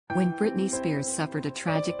When Britney Spears suffered a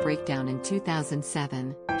tragic breakdown in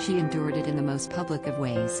 2007, she endured it in the most public of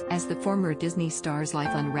ways. As the former Disney star's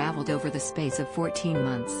life unraveled over the space of 14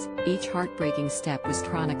 months, each heartbreaking step was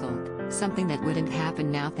chronicled, something that wouldn't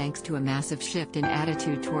happen now thanks to a massive shift in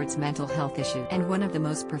attitude towards mental health issues. And one of the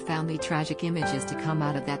most profoundly tragic images to come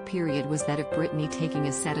out of that period was that of Britney taking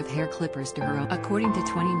a set of hair clippers to her own. According to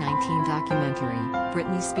 2019 documentary,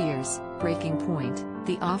 Britney Spears, Breaking Point,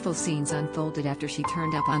 the awful scenes unfolded after she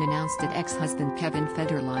turned up unannounced at ex-husband Kevin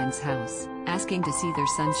Federline's house, asking to see their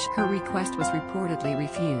son. Her request was reportedly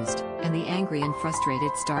refused, and the angry and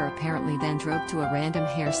frustrated star apparently then drove to a random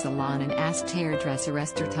hair salon and asked hairdresser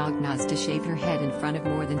Esther Tognozz to shave her head in front of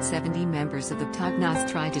more than 70 members of the. Tognozz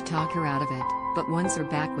tried to talk her out of it, but once her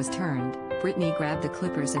back was turned, Britney grabbed the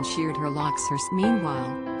clippers and sheared her locks.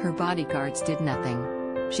 Meanwhile, her bodyguards did nothing.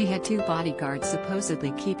 She had two bodyguards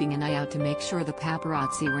supposedly keeping an eye out to make sure the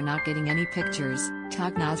paparazzi were not getting any pictures,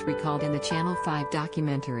 Tognozz recalled in the Channel 5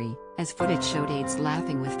 documentary, as footage showed aides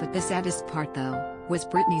laughing with the saddest part though, was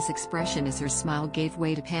Britney's expression as her smile gave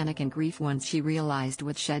way to panic and grief once she realized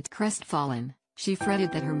what shed. Crestfallen, she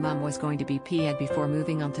fretted that her mum was going to be PA'd before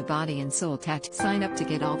moving on to body and soul tattoo. Sign up to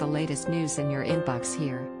get all the latest news in your inbox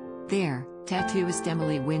here. There, tattooist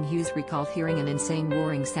Emily Wynne-Hughes recalled hearing an insane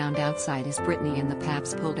roaring sound outside as Britney and the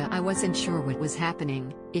paps pulled up. I wasn't sure what was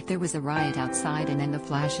happening, if there was a riot outside, and then the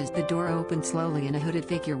flashes. The door opened slowly and a hooded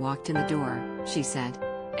figure walked in the door, she said.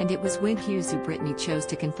 And it was Wynne-Hughes who Britney chose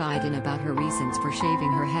to confide in about her reasons for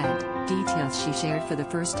shaving her head, details she shared for the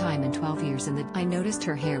first time in 12 years. I noticed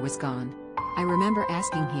her hair was gone. I remember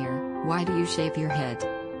asking her, "Why do you shave your head?"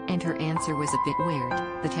 And her answer was a bit weird.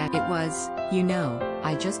 It was, "You know,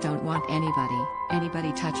 I just don't want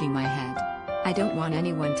anybody touching my head. I don't want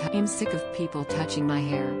anyone I'm sick of people touching my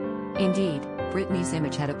hair." Indeed, Britney's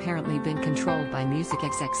image had apparently been controlled by music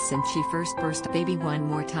execs since she first burst Baby One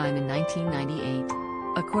More Time in 1998.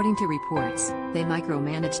 According to reports, they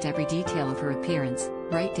micromanaged every detail of her appearance,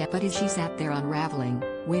 right down. But as she sat there unraveling,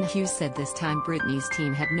 Wynne-Hughes said this time Britney's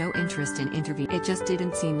team had no interest in intervening. It just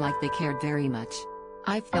didn't seem like they cared very much.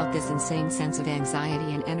 "I felt this insane sense of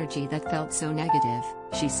anxiety and energy that felt so negative,"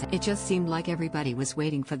 she said. "It just seemed like everybody was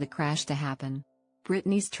waiting for the crash to happen."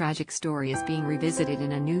 Britney's tragic story is being revisited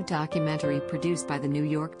in a new documentary produced by the New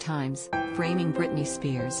York Times, Framing Britney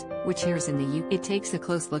Spears, which airs in the UK. It takes a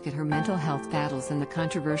close look at her mental health battles and the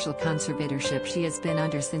controversial conservatorship she has been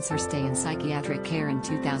under since her stay in psychiatric care in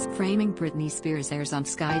 2000. Framing Britney Spears airs on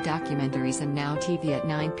Sky Documentaries and Now TV at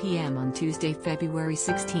 9 p.m. on Tuesday, February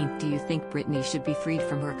 16. Do you think Britney should be freed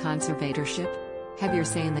from her conservatorship? Have your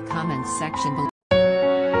say in the comments section below.